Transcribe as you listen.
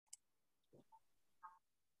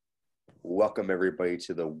Welcome everybody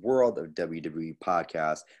to the World of WWE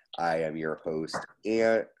podcast. I am your host,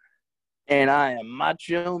 and I am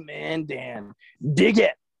Macho Man Dan. Dig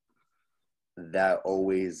it. that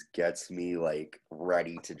always gets me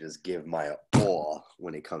ready to just give my all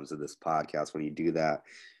when it comes to this podcast. When you do that,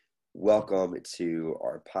 welcome to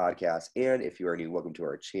our podcast. And if you are new, welcome to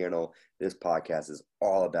our channel. This podcast is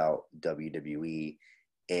all about WWE.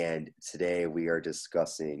 And today we are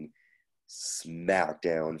discussing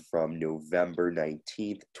SmackDown from November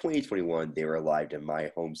 19th, 2021. They were live in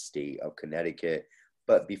my home state of Connecticut.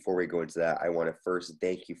 But before we go into that, I want to first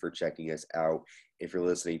thank you for checking us out. If you're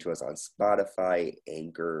listening to us on Spotify,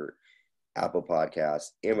 Anchor, Apple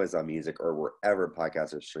Podcasts, Amazon Music, or wherever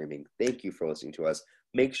podcasts are streaming, thank you for listening to us.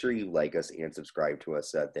 Make sure you like us and subscribe to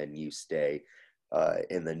us so that then you stay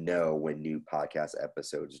in the know when new podcast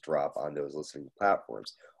episodes drop on those listening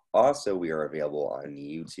platforms. Also, we are available on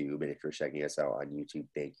YouTube, and if you're checking us out on YouTube,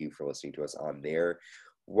 thank you for listening to us on there.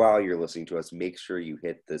 While you're listening to us, make sure you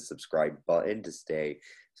hit the subscribe button to stay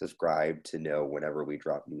subscribed to know whenever we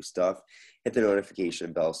drop new stuff. Hit the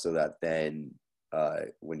notification bell so that then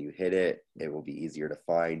when you hit it, it will be easier to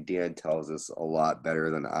find. Dan tells us a lot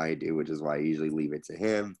better than I do, which is why I usually leave it to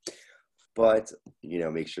him. But,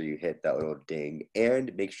 make sure you hit that little ding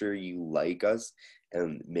and make sure you like us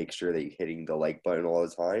and make sure that you're hitting the like button all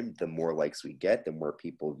the time. The more likes we get, the more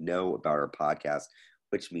people know about our podcast,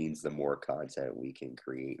 which means the more content we can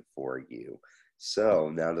create for you. So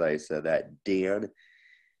now that I said that, Dan,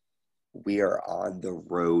 we are on the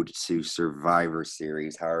road to Survivor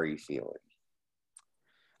Series. How are you feeling?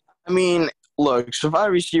 I mean, look,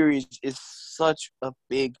 Survivor Series is such a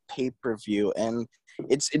big pay-per-view, and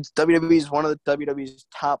it's WWE's one of the WWE's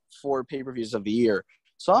top 4 pay-per-views of the year.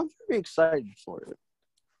 So I'm very excited for it.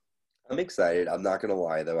 I'm excited. I'm not going to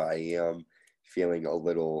lie, though. I am feeling a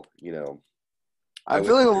little, I'm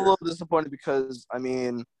feeling a little disappointed because,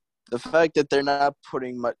 the fact that they're not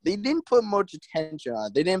putting much – they didn't put much attention on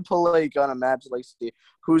it. They didn't put, on a match, see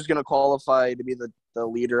who's going to qualify to be the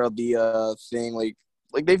leader of the thing. Like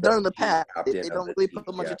they've done in the past. They don't really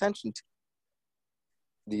put much attention to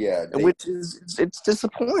it. Yeah. Which is – it's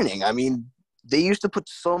disappointing. They used to put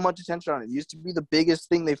so much attention on it. It used to be the biggest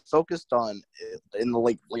thing they focused on in the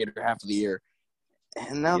later half of the year.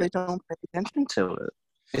 And now they don't pay attention to it.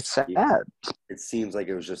 It's sad. Yeah. It seems like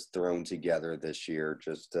it was just thrown together this year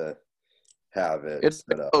just to have it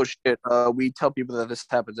set up. Oh, shit. We tell people that this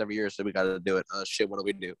happens every year, so we got to do it. Shit, what do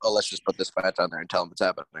we do? Oh, let's just put this match on there and tell them it's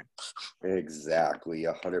happening. Exactly,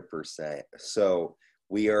 100%. So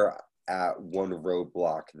we are at one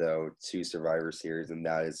roadblock, though, to Survivor Series, and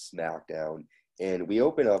that is SmackDown. And we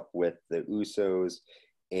open up with the Usos,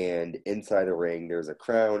 and inside the ring, there's a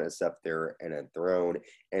crown, a scepter, and a throne.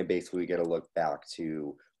 And basically, we get a look back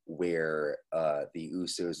to where the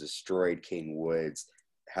Usos destroyed King Woods,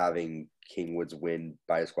 having King Woods win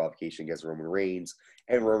by disqualification against Roman Reigns.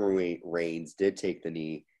 And Roman Reigns did take the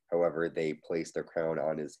knee. However, they placed the crown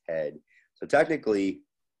on his head. So technically,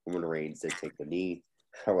 Roman Reigns did take the knee.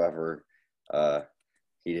 However,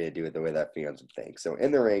 he didn't do it the way that fans would think. So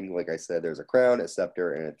in the ring, like I said, there's a crown, a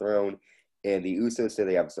scepter, and a throne. And the Usos say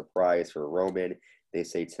they have a surprise for Roman. They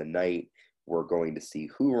say tonight we're going to see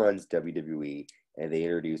who runs WWE. And they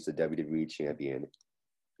introduce the WWE champion,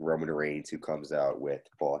 Roman Reigns, who comes out with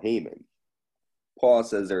Paul Heyman. Paul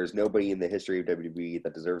says there is nobody in the history of WWE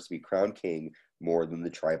that deserves to be crowned king more than the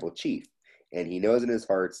tribal chief. And he knows in his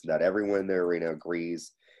heart that everyone in the arena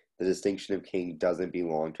agrees the distinction of king doesn't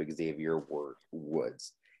belong to Xavier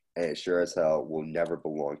Woods. And it sure as hell will never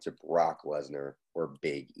belong to Brock Lesnar or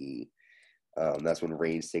Big E. That's when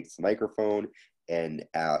Reigns takes the microphone and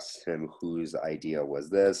asks him whose idea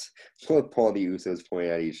was this. Both Paul and the Usos point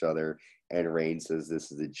at each other, and Reigns says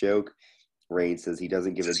this is a joke. Reigns says he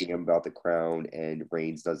doesn't give a damn about the crown, and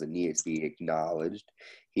Reigns doesn't need it to be acknowledged.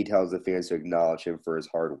 He tells the fans to acknowledge him for his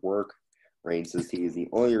hard work. Reigns says he is the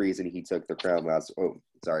only reason he took the crown last.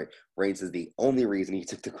 Reigns says the only reason he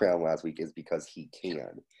took the crown last week is because he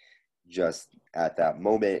can. Just at that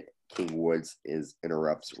moment, King Woods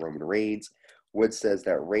interrupts Roman Reigns. Woods says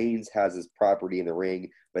that Reigns has his property in the ring,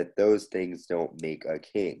 but those things don't make a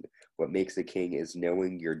king. What makes a king is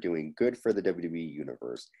knowing you're doing good for the WWE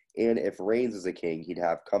universe. And if Reigns was a king, he'd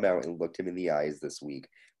have come out and looked him in the eyes this week,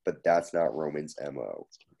 but that's not Roman's MO.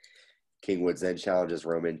 King Woods then challenges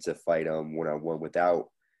Roman to fight him one-on-one without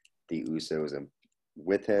the Usos and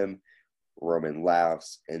with him. Roman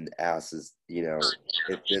laughs and asks,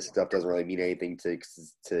 if this stuff doesn't really mean anything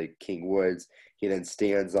to King Woods. He then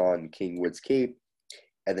stands on King Woods' cape,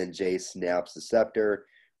 and then Jay snaps the scepter.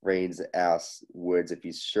 Reigns asks Woods if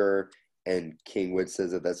he's sure, And King Wood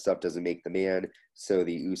says that stuff doesn't make the man. So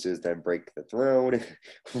the Usos then break the throne.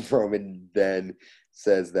 Roman then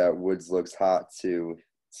says that Woods looks hot to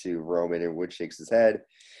Roman, and Wood shakes his head.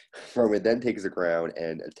 Roman then takes the crown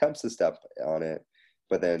and attempts to step on it,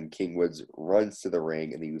 but then King Woods runs to the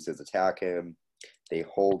ring and the Usos attack him. They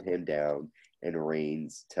hold him down, and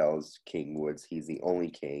Reigns tells King Woods he's the only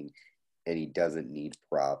king and he doesn't need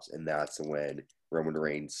props, and that's when Roman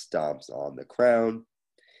Reigns stomps on the crown.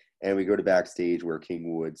 And we go to backstage where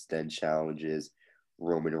King Woods then challenges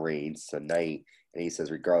Roman Reigns tonight. And he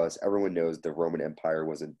says, regardless, everyone knows the Roman Empire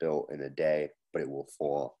wasn't built in a day, but it will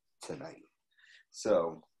fall tonight.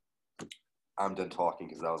 So I'm done talking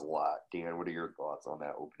because that was a lot. Dan, what are your thoughts on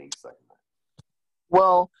that opening segment?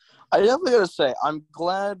 Well, I definitely got to say, I'm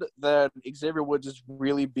glad that Xavier Woods is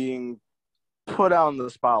really being put out in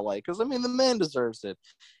the spotlight because, I mean, the man deserves it.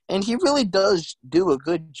 And he really does do a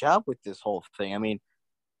good job with this whole thing. I mean,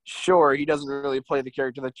 sure, he doesn't really play the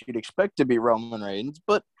character that you'd expect to be Roman Reigns,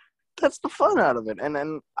 but that's the fun out of it.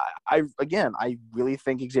 And I really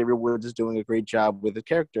think Xavier Woods is doing a great job with the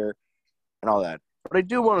character and all that. But I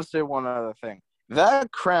do want to say one other thing.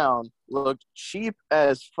 That crown looked cheap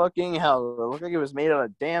as fucking hell. It looked like it was made out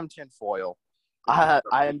of damn tinfoil. I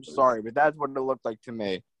am sorry, but that's what it looked like to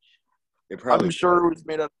me. I'm sure it was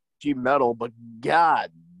made out of cheap metal, but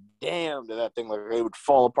god damn, did that thing look like it would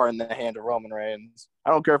fall apart in the hand of Roman Reigns.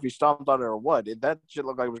 I don't care if he stomped on it or what. That shit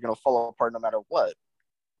looked like it was going to fall apart no matter what.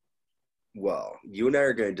 Well, you and I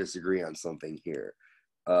are going to disagree on something here.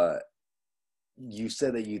 You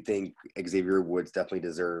said that you think Xavier Woods definitely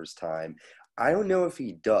deserves time. I don't know if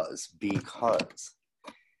he does because,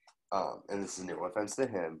 and this is no offense to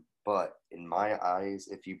him, but in my eyes,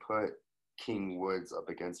 if you put King Woods up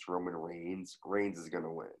against Roman Reigns, Reigns is going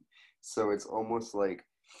to win. So it's almost like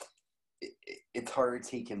it's hard to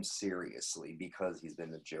take him seriously because he's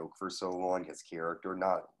been a joke for so long. His character,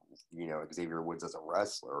 not, Xavier Woods as a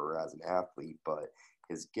wrestler or as an athlete, but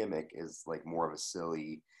his gimmick is like more of a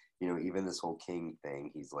silly, even this whole King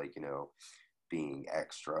thing, he's like, being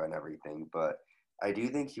extra and everything. But I do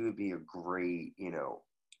think he would be a great,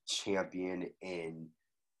 champion in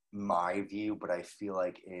my view, but I feel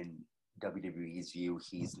like in WWE's view,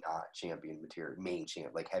 he's not champion material, main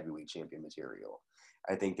champ, like heavyweight champion material.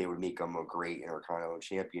 I think they would make him a great Intercontinental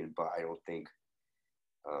champion, but I don't think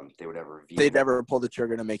they would ever view They'd never pull the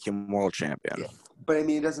trigger to make him world champion. Yeah. But I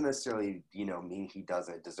mean, it doesn't necessarily, mean he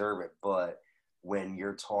doesn't deserve it. But when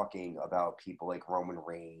you're talking about people like Roman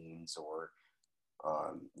Reigns or,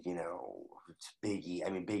 Big E, I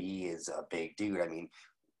mean, Big E is a big dude. I mean,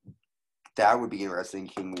 that would be interesting,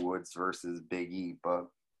 King Woods versus Big E. But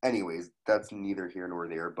anyways, that's neither here nor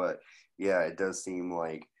there. But yeah, it does seem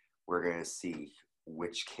like we're going to see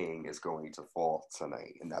which king is going to fall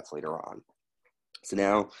tonight, and that's later on. So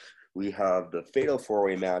now we have the Fatal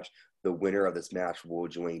 4-Way match. The winner of this match will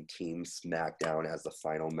join Team SmackDown as the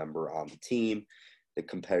final member on the team. The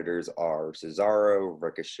competitors are Cesaro,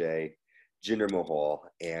 Ricochet, Jinder Mahal,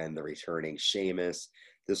 and the returning Sheamus.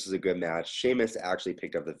 This was a good match. Sheamus actually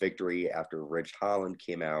picked up the victory after Ridge Holland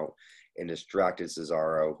came out and distracted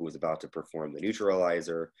Cesaro, who was about to perform the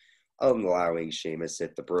neutralizer, allowing Sheamus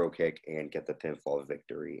hit the bro kick and get the pinfall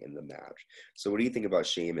victory in the match. So what do you think about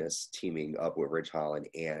Sheamus teaming up with Ridge Holland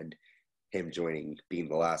and him being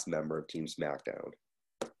the last member of Team SmackDown?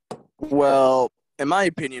 Well, in my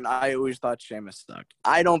opinion, I always thought Sheamus sucked.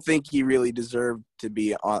 I don't think he really deserved to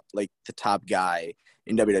be on like the top guy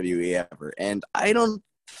in WWE ever. And I don't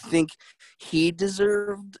think he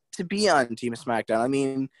deserved to be on Team SmackDown. I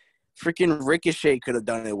mean, freaking Ricochet could have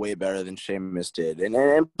done it way better than Sheamus did.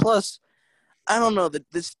 And plus, I don't know, that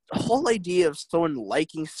this whole idea of someone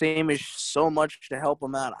liking Sheamus so much to help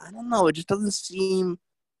him out, I don't know, it just doesn't seem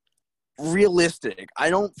realistic. I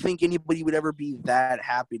don't think anybody would ever be that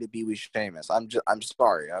happy to be with Sheamus. I'm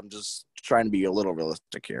sorry. I'm just trying to be a little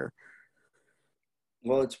realistic here.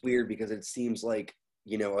 Well, it's weird because it seems like,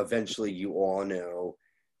 eventually you all know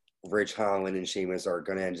Ridge Holland and Sheamus are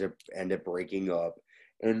going to end up breaking up.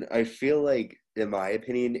 And I feel like, in my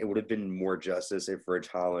opinion, it would have been more justice if Ridge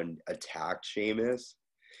Holland attacked Sheamus,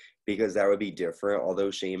 because that would be different.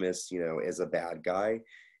 Although Sheamus, is a bad guy,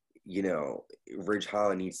 Ridge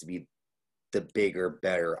Holland needs to be the bigger,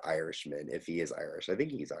 better Irishman if he is Irish. I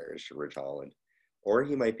think he's Irish, Ridge Holland. Or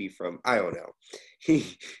he might be from, I don't know.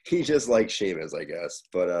 He just likes Sheamus, I guess.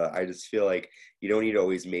 But I just feel like you don't need to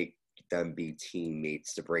always make them be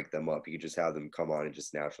teammates to break them up. You just have them come on and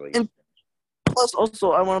just naturally. And plus,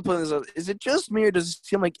 also, I want to put this out. Is it just me, or does it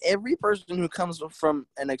seem like every person who comes from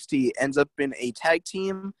NXT ends up in a tag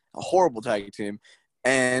team, a horrible tag team,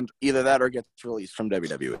 and either that or gets released from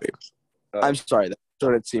WWE? I'm sorry.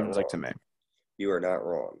 what it seems like to me. You are not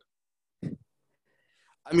wrong.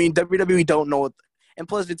 I mean, WWE don't know what, and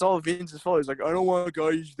plus it's all Vince's fault. He's like, I don't want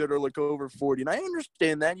guys that are like over 40, and I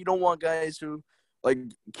understand that. You don't want guys who like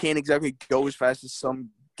can't exactly go as fast as some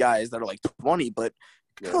guys that are like 20, but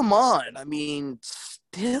come on, I mean,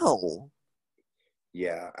 still.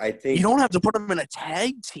 Yeah, I think you don't have to put them in a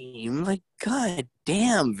tag team. Like, god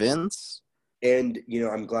damn, Vince. And,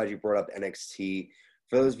 I'm glad you brought up NXT.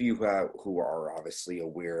 For those of you who are obviously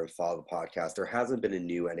aware and follow the podcast, there hasn't been a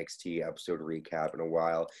new NXT episode recap in a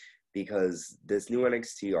while because this new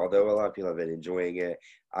NXT, although a lot of people have been enjoying it,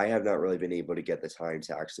 I have not really been able to get the time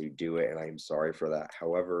to actually do it, and I am sorry for that.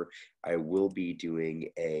 However, I will be doing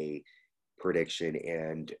a prediction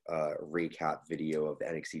and recap video of the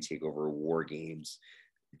NXT TakeOver War Games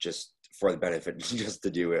just for the benefit just to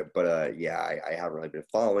do it. But I haven't really been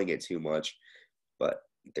following it too much. But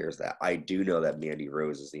there's that. I do know that Mandy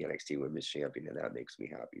Rose is the NXT Women's Champion, and that makes me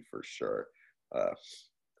happy for sure. But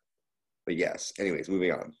yes, anyways,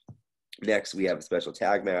 moving on. Next, we have a special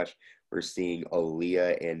tag match. We're seeing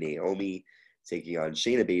Aaliyah and Naomi taking on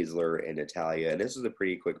Shayna Baszler and Natalya. And this is a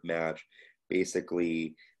pretty quick match.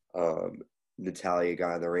 Basically, Natalya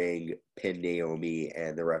got in the ring, pinned Naomi,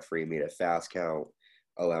 and the referee made a fast count,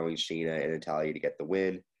 allowing Shayna and Natalya to get the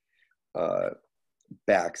win.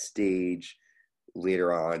 Backstage,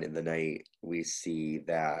 later on in the night, we see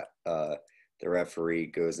that the referee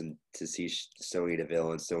goes in to see Sonya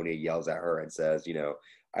Deville, and Sonya yells at her and says,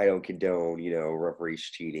 I don't condone, referees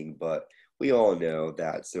cheating, but we all know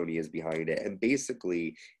that Sonya is behind it. And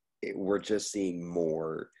basically, we're just seeing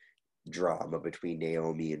more drama between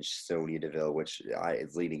Naomi and Sonya Deville, which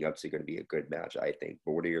is leading up to going to be a good match, I think.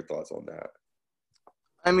 But what are your thoughts on that?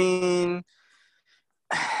 I mean,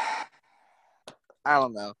 I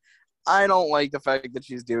don't know. I don't like the fact that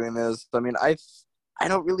she's doing this. I mean, I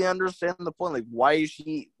don't really understand the point. Like, why is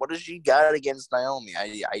she? What does she got against Naomi?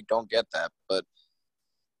 I don't get that. But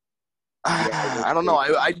I don't know.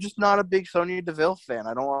 I'm just not a big Sonya Deville fan.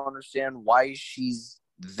 I don't understand why she's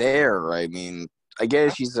there. I mean, I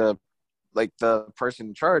guess she's like the person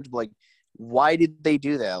in charge, but like, why did they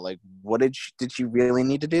do that? Like, what did she really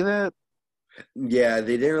need to do that? Yeah,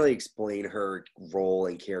 they didn't really explain her role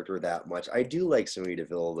and character that much. I do like Sonya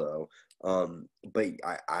Deville though, but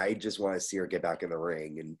I just want to see her get back in the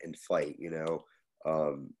ring and fight,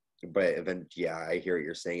 But then, yeah, I hear what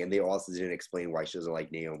you're saying, and they also didn't explain why she doesn't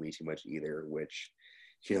like Naomi too much either. Which,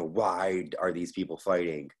 why are these people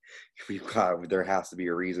fighting? There has to be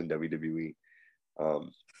a reason, WWE.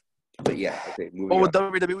 But yeah, okay, moving on. With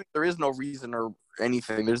WWE, there is no reason or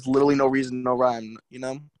anything. There's literally no reason, no rhyme.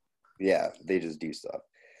 Yeah, they just do stuff.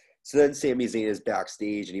 So then Sami Zayn is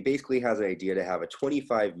backstage, and he basically has an idea to have a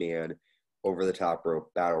 25-man over-the-top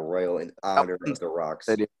rope battle royal in honor of The Rock's.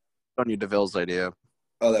 Sonya Deville's idea.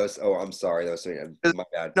 I'm sorry. That was my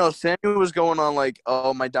bad. No, Sammy was going on like,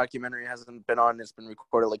 my documentary hasn't been on. It's been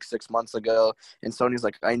recorded like 6 months ago. And Sony's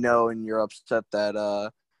like, I know, and you're upset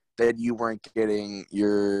that you weren't getting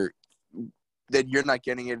that you're not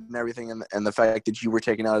getting it and everything. And the fact that you were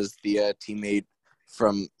taken out as the teammate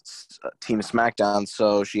from Team SmackDown.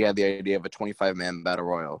 So she had the idea of a 25-man battle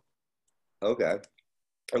royal. Okay.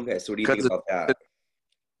 So what do you think about that?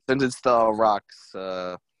 Since it's The Rock's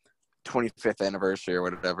 25th anniversary or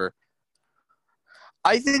whatever,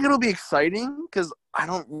 I think it'll be exciting because I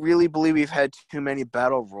don't really believe we've had too many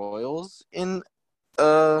battle royals in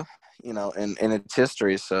its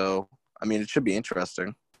history. So I mean, it should be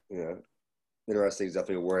interesting. Yeah, interesting is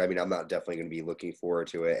definitely a word. I mean, I'm not definitely going to be looking forward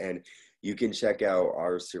to it. And you can check out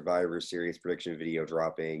our Survivor Series prediction video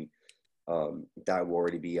dropping. That will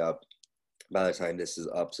already be up by the time this is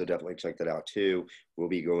up, so definitely check that out too. We'll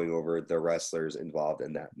be going over the wrestlers involved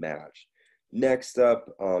in that match. Next up,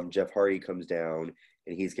 Jeff Hardy comes down,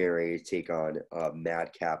 and he's getting ready to take on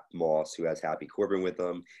Madcap Moss, who has Happy Corbin with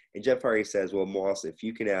him. And Jeff Hardy says, well, Moss, if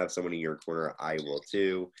you can have someone in your corner, I will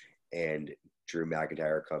too. And Drew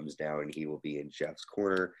McIntyre comes down, and he will be in Jeff's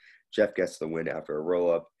corner. Jeff gets the win after a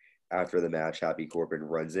roll-up. After the match, Happy Corbin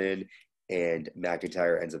runs in, and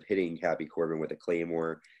McIntyre ends up hitting Happy Corbin with a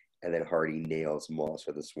Claymore, and then Hardy nails Moss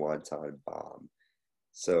with a Swanton bomb.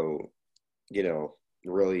 So,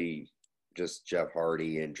 really just Jeff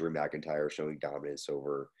Hardy and Drew McIntyre showing dominance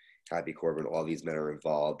over Happy Corbin. All these men are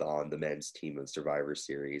involved on the men's team of Survivor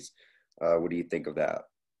Series. What do you think of that?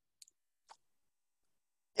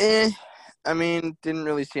 I mean, didn't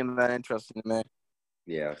really seem that interesting to me.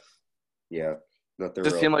 Yeah. Nothing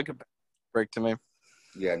just seemed like a break to me.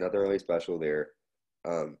 Yeah, nothing really special there.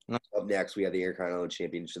 Up next, we have the Intercontinental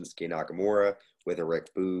Champion Shinsuke Nakamura with Rick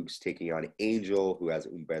Boogs taking on Angel, who has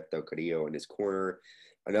Humberto Carrillo in his corner.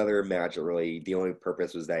 another match that really the only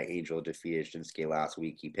purpose was that Angel defeated Shinsuke last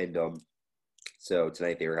week. He pinned him. So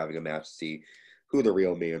tonight they were having a match to see who the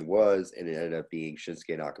real man was, and it ended up being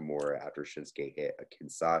Shinsuke Nakamura after Shinsuke hit a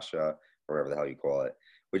Kinsasha, or whatever the hell you call it.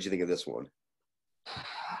 What'd you think of this one?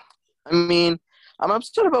 I mean, I'm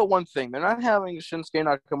upset about one thing. They're not having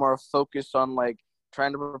Shinsuke Nakamura focus on like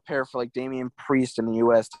trying to prepare for like Damian Priest in the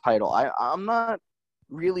U.S. title. I'm not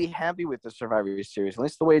really happy with the Survivor Series, at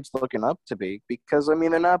least the way it's looking up to be, because I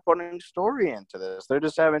mean they're not putting story into this. They're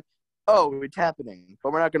just having, oh, it's happening,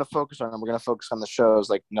 but we're not going to focus on them. We're going to focus on the shows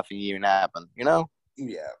like nothing even happened, you know?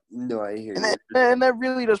 Yeah, no, I hear And you. that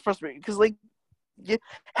really does frustrate me because like you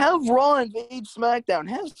have Raw invade SmackDown,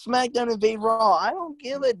 have SmackDown invade Raw. I don't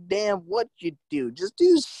give a damn what you do. Just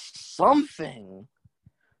do something,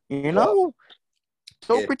 you know?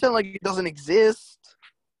 Well, Don't pretend like it doesn't exist.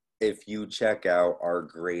 if you check out our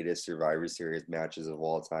greatest Survivor Series matches of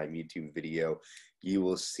all time YouTube video, you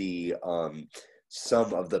will see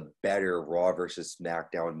some of the better Raw versus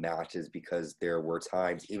SmackDown matches, because there were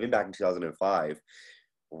times, even back in 2005,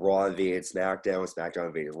 Raw invaded SmackDown, SmackDown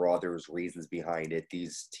invaded Raw. There was reasons behind it.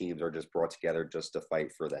 These teams are just brought together just to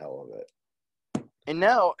fight for the hell of it. And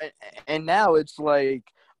now it's like,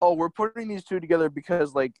 oh, we're putting these two together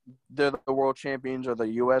because like they're the world champions or the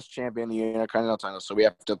U.S. champion, the Intercontinental title, so we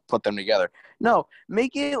have to put them together. No,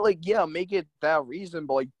 make it like, yeah, make it that reason,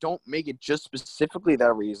 but like don't make it just specifically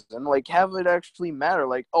that reason. Like have it actually matter.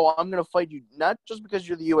 Like, oh, I'm gonna fight you not just because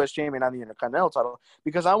you're the U.S. champion on the Intercontinental title,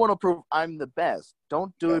 because I want to prove I'm the best.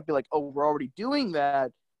 Don't do it. Be like, oh, we're already doing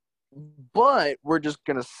that, but we're just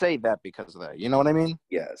gonna say that because of that. You know what I mean?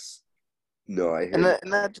 Yes. No, I hear you.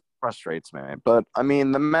 And that just frustrates me. But I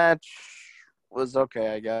mean, the match was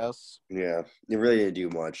okay, I guess. Yeah, it really didn't do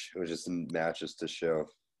much. It was just a match just to show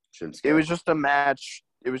Shinsuke. It was just a match.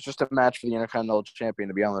 It was just a match for the Intercontinental Champion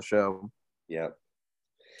to be on the show. Yeah.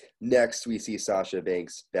 Next, we see Sasha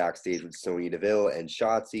Banks backstage with Sonya Deville and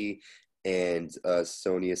Shotzi. And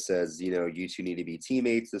Sonya says, you two need to be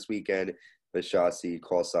teammates this weekend. But Shotzi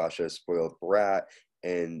calls Sasha a spoiled brat.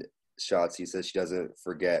 And Shotzi says she doesn't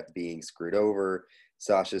forget being screwed over.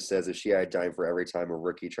 Sasha says if she had a dime for every time a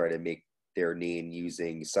rookie tried to make their name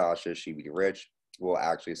using Sasha, she'd be rich. Well,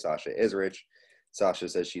 actually, Sasha is rich. Sasha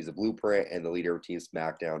says she's a blueprint and the leader of Team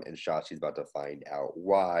SmackDown, and Shotzi's about to find out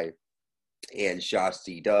why. And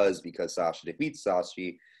Shotzi does, because Sasha defeats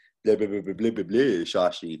Shotzi. Blah, blah, blah, blah, blah, blah, blah,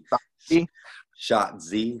 Shotzi.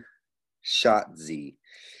 Shotzi.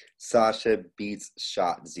 Sasha beats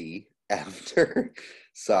Shotzi after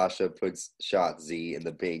Sasha puts Shotzi in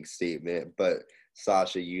the bank statement, but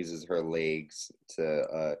Sasha uses her legs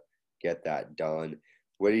to get that done.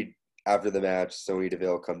 After the match, Sonya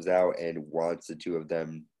Deville comes out and wants the two of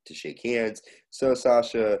them to shake hands. So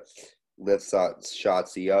Sasha lifts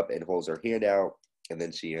Shotzi up and holds her hand out, and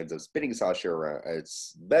then she ends up spinning Sasha around.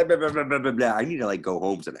 It's blah, blah, blah, blah, blah, blah, blah. I need to go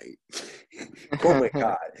home tonight. Oh my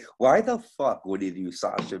god. Why the fuck would he do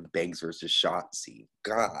Sasha Banks versus Shotzi?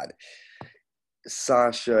 God.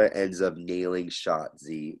 Sasha ends up nailing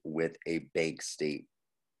Shotzi with a bank state.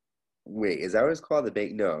 Wait, is that what it's called? The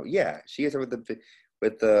bank? No, yeah, she hits her with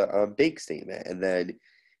the bank statement, and then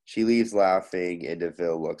she leaves laughing, and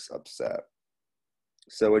Deville looks upset.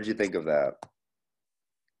 So, what'd you think of that?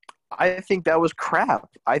 I think that was crap.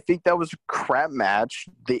 I think that was a crap match.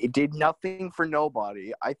 It did nothing for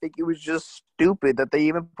nobody. I think it was just stupid that they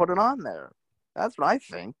even put it on there. That's what I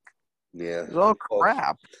think. Yeah. It's all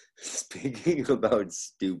crap. Speaking about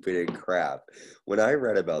stupid and crap, when I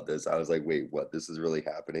read about this, I was like, wait, what? This is really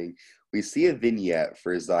happening? We see a vignette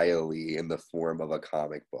for Xia Li in the form of a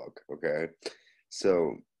comic book, okay?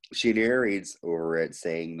 So she narrates over it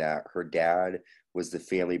saying that her dad was the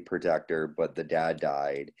family protector, but the dad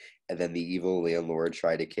died. And then the evil landlord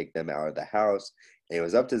tried to kick them out of the house. And it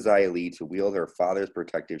was up to Xia Li to wield her father's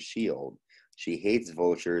protective shield. She hates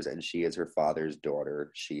vultures, and she is her father's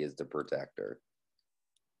daughter. She is the protector.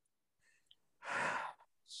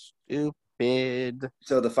 Stupid.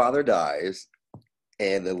 So the father dies,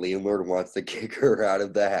 and the landlord wants to kick her out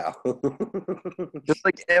of the house. Just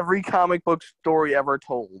like every comic book story ever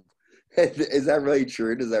told. Is that really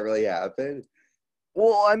true? Does that really happen?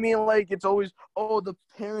 Well, I mean, like, it's always, oh, the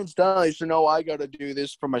parents die, so no, I gotta do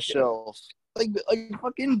this for myself. Yeah. Like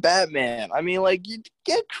fucking Batman. I mean, like, you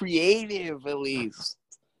get creative at least.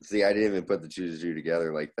 See, I didn't even put the two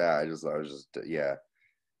together like that. I was just, yeah.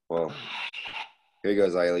 Well, here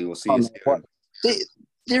goes, Eiley. We'll see you soon.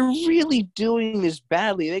 They're really doing this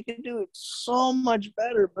badly. They can do it so much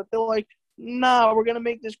better, but they're like, nah, we're gonna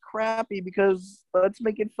make this crappy because let's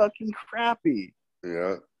make it fucking crappy.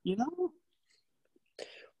 Yeah. You know?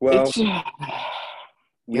 Well,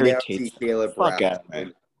 we now see Irritates the Caleb fuck out of me.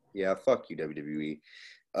 Braxton. Yeah, fuck you, WWE.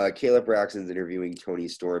 Caleb Braxton's interviewing Tony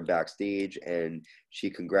Storm backstage, and she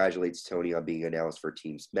congratulates Tony on being announced for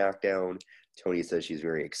Team SmackDown. Tony says she's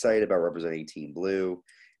very excited about representing Team Blue.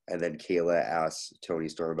 And then Kayla asks Tony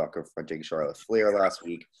Storm about confronting Charlotte Flair last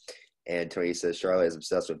week. And Tony says Charlotte is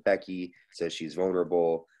obsessed with Becky, says she's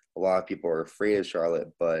vulnerable. A lot of people are afraid of Charlotte,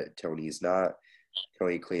 but Tony's not.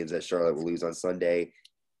 Tony claims that Charlotte will lose on Sunday,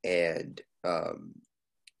 and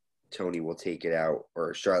Tony will take it out,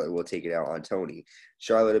 or Charlotte will take it out on Tony.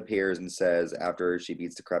 Charlotte appears and says after she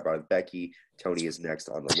beats the crap out of Becky, Tony is next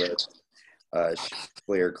on the list.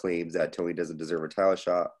 Flair claims that Tony doesn't deserve a title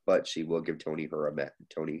shot, but she will give Tony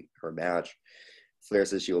her match. Flair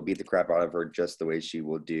says she will beat the crap out of her just the way she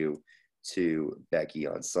will do to Becky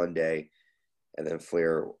on Sunday. And then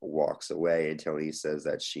Flair walks away, and Tony says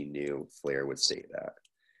that she knew Flair would say that.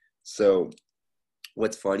 So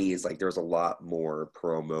what's funny is, like, there's a lot more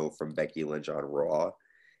promo from Becky Lynch on Raw.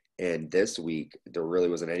 And this week, there really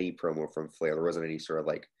wasn't any promo from Flair. There wasn't any sort of,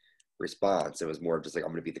 like, response. It was more of just like,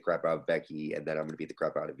 I'm going to beat the crap out of Becky, and then I'm going to beat the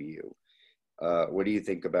crap out of you. What do you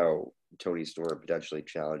think about Tony Storm potentially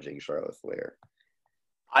challenging Charlotte Flair?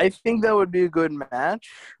 I think that would be a good match,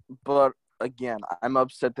 but again, I'm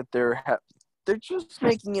upset that they're just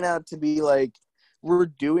making it out to be like, we're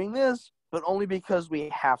doing this, but only because we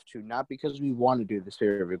have to, not because we want to do this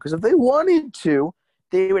pay-per-view. Because if they wanted to,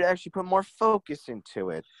 they would actually put more focus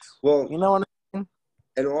into it. Well, you know what I mean?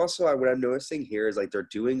 And also, what I'm noticing here is, like, they're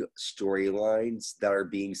doing storylines that are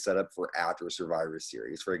being set up for after Survivor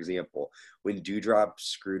Series. For example, when Doudrop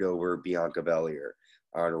screwed over Bianca Belair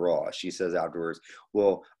on Raw, she says afterwards,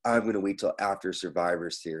 well, I'm going to wait till after Survivor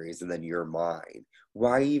Series and then you're mine.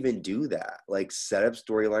 Why even do that? Like, set up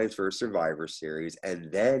storylines for Survivor Series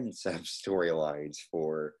and then set up storylines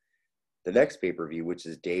for the next pay-per-view, which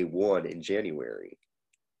is day 1 in January.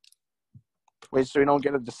 Wait, so we don't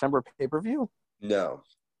get a December pay-per-view? No.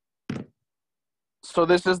 So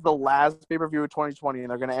this is the last pay-per-view of 2020, and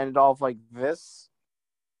they're going to end it off like this?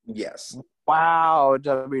 Yes. Wow,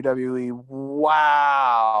 WWE.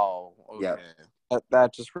 Wow. Okay. Yep.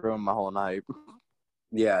 That just ruined my whole night.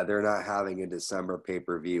 Yeah, they're not having a December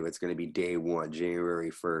pay-per-view. It's going to be day 1, January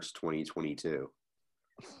 1st, 2022.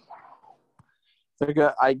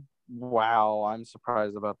 Wow, I'm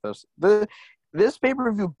surprised about this. This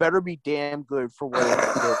pay-per-view better be damn good for what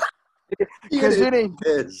it is. Because it ain't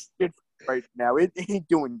shit right now. It ain't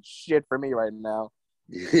doing shit for me right now.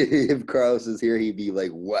 If Carlos is here, he'd be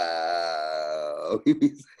like, wow.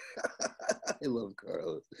 I love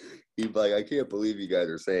Carlos. He'd be like, I can't believe you guys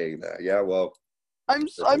are saying that. Yeah, well. I'm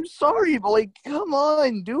sorry, but, like, come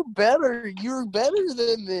on. Do better. You're better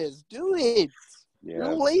than this. Do it. Yeah.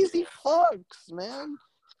 You're lazy fucks, man.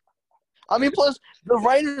 I mean, plus, the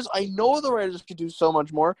writers, I know the writers could do so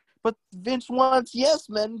much more. But Vince wants yes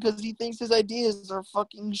men because he thinks his ideas are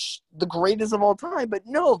fucking the greatest of all time. But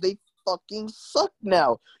no, they fucking suck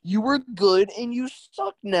now. You were good and you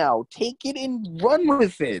suck now. Take it and run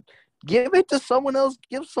with it. Give it to someone else.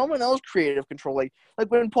 Give someone else creative control. Like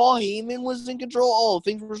when Paul Heyman was in control,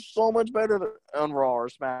 things were so much better on Raw or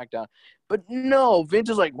SmackDown. But no,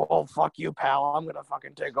 Vince is like, well, fuck you, pal. I'm going to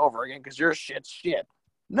fucking take over again because your shit's shit.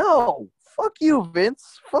 No, fuck you,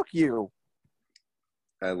 Vince. Fuck you.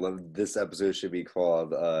 I love this episode should be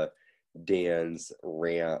called Dan's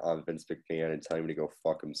rant on Vince McMahon and telling him to go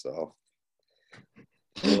fuck himself.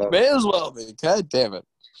 May as well be. God damn it.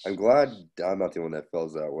 I'm glad I'm not the one that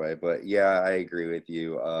feels that way, but yeah, I agree with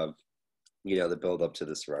you. The build up to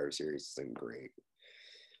the Survivor Series has been great.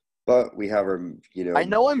 But we have our, I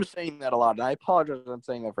know I'm saying that a lot, and I apologize for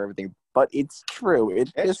saying that for everything, but it's true.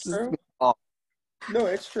 It's true. No,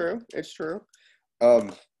 it's true. It's true.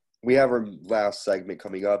 We have our last segment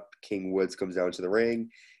coming up. King Woods comes down to the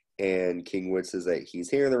ring, and King Woods says that he's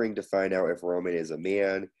here in the ring to find out if Roman is a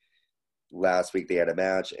man. Last week they had a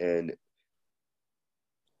match, and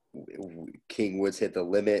King Woods hit the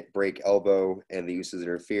limit break elbow, and the Usos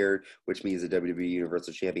interfered, which means the WWE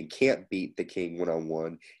Universal Champion can't beat the King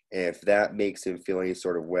one-on-one. And if that makes him feel any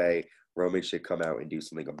sort of way, Roman should come out and do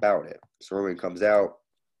something about it. So Roman comes out,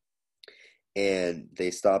 and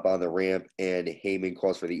they stop on the ramp, and Heyman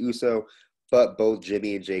calls for the Uso, but both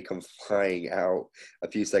Jimmy and Jay come flying out.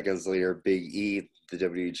 A few seconds later, Big E, the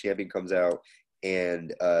WWE Champion, comes out,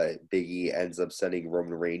 and Big E ends up sending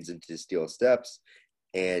Roman Reigns into steel steps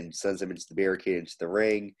and sends him into the barricade, into the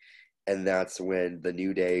ring, and that's when the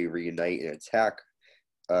New Day reunite and attack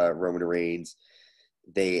Roman Reigns.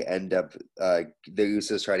 They end up, the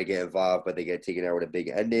Usos try to get involved, but they get taken out with a big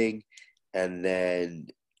ending, and then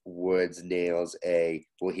Woods nails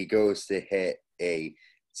he goes to hit a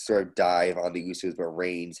sort of dive on the Usos, but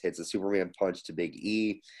Reigns hits a Superman punch to Big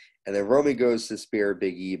E. And then Roman goes to spear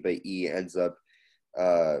Big E, but E ends up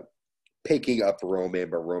picking up Roman,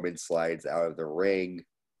 but Roman slides out of the ring.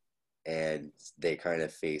 And they kind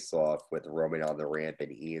of face off with Roman on the ramp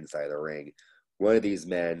and E inside the ring. One of these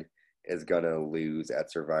men is going to lose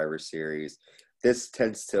at Survivor Series. This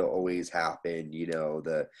tends to always happen.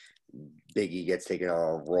 The Big E gets taken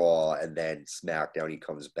on Raw, and then SmackDown, he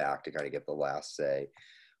comes back to kind of get the last say.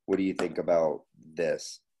 What do you think about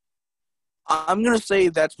this? I'm going to say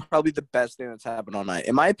that's probably the best thing that's happened all night.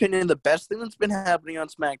 In my opinion, the best thing that's been happening on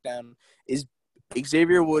SmackDown is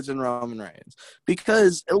Xavier Woods and Roman Reigns,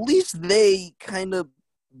 because at least they kind of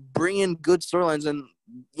bring in good storylines. And,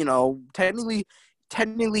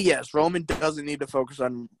 technically, yes, Roman doesn't need to focus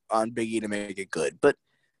on Big E to make it good. But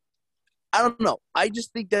I don't know. I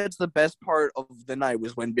just think that's the best part of the night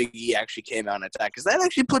was when Big E actually came out and attacked, because that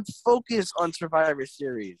actually put focus on Survivor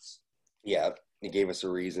Series. Yeah, it gave us a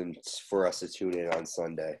reason for us to tune in on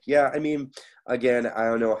Sunday. Yeah, I mean, again, I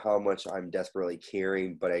don't know how much I'm desperately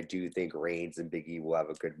caring, but I do think Reigns and Big E will have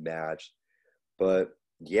a good match. But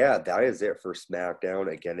yeah, that is it for SmackDown.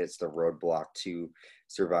 Again, it's the roadblock to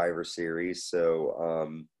Survivor Series. So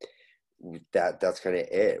that's kind of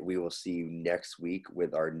it. We will see you next week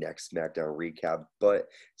with our next SmackDown recap. But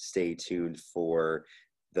stay tuned for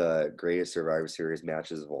the greatest Survivor Series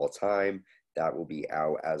matches of all time. That will be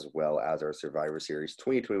out, as well as our Survivor Series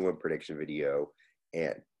 2021 prediction video.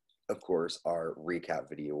 And, of course, our recap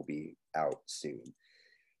video will be out soon.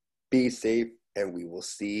 Be safe, and we will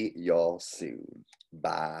see y'all soon.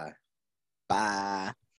 Bye. Bye.